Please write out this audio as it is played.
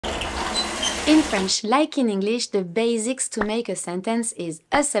In French, like in English, the basics to make a sentence is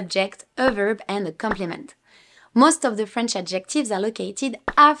a subject, a verb, and a complement. Most of the French adjectives are located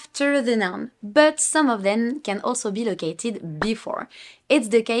after the noun, but some of them can also be located before. It's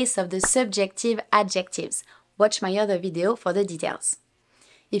the case of the subjective adjectives. Watch my other video for the details.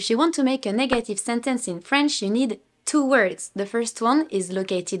 If you want to make a negative sentence in French, you need two words. The first one is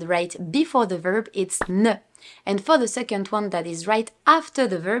located right before the verb, it's ne. And for the second one that is right after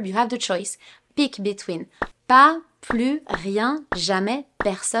the verb, you have the choice. Pick between pas, plus, rien, jamais,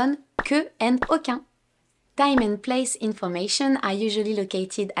 personne, que, and aucun. Time and place information are usually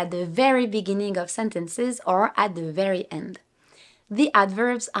located at the very beginning of sentences or at the very end. The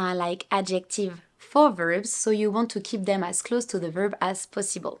adverbs are like adjective for verbs, so you want to keep them as close to the verb as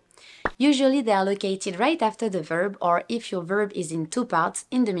possible. Usually they are located right after the verb, or if your verb is in two parts,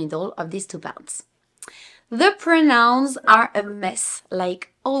 in the middle of these two parts. The pronouns are a mess,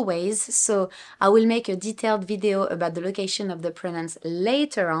 like always, so I will make a detailed video about the location of the pronouns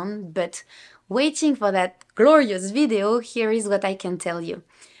later on, but waiting for that glorious video, here is what I can tell you.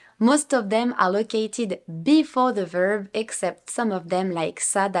 Most of them are located before the verb, except some of them, like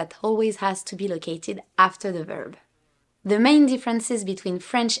ça, that always has to be located after the verb. The main differences between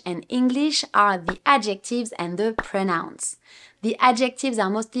French and English are the adjectives and the pronouns. The adjectives are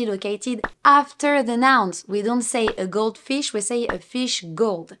mostly located after the nouns. We don't say a goldfish, we say a fish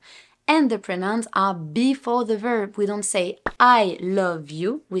gold. And the pronouns are before the verb. We don't say I love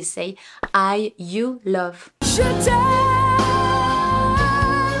you, we say I, you, love. Je t'aime.